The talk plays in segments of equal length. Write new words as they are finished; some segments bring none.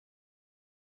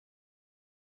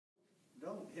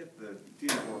hit the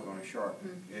tuning fork on a sharp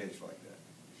edge like that.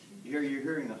 You're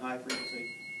hearing the high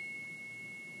frequency?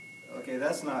 Okay,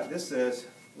 that's not, this says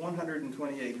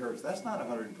 128 hertz. That's not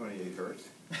 128 hertz.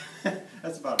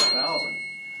 That's about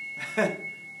 1,000.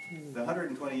 The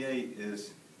 128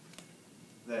 is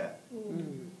that.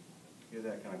 Hear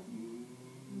that kind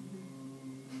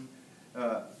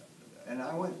of. And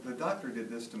the doctor did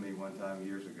this to me one time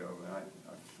years ago, and I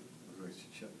was really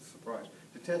surprised.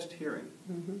 To test hearing,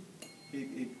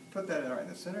 he put that right in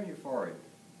the center of your forehead,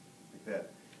 like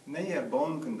that. And then you have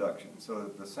bone conduction, so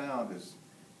that the sound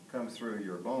comes through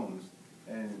your bones.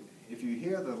 And if you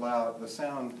hear the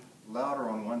sound louder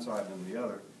on one side than the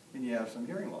other, then you have some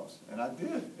hearing loss. And I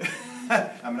did.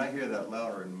 I mean, I hear that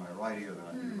louder in my right ear than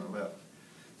I do in my left.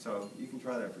 So you can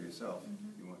try that for yourself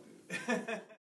if you want to.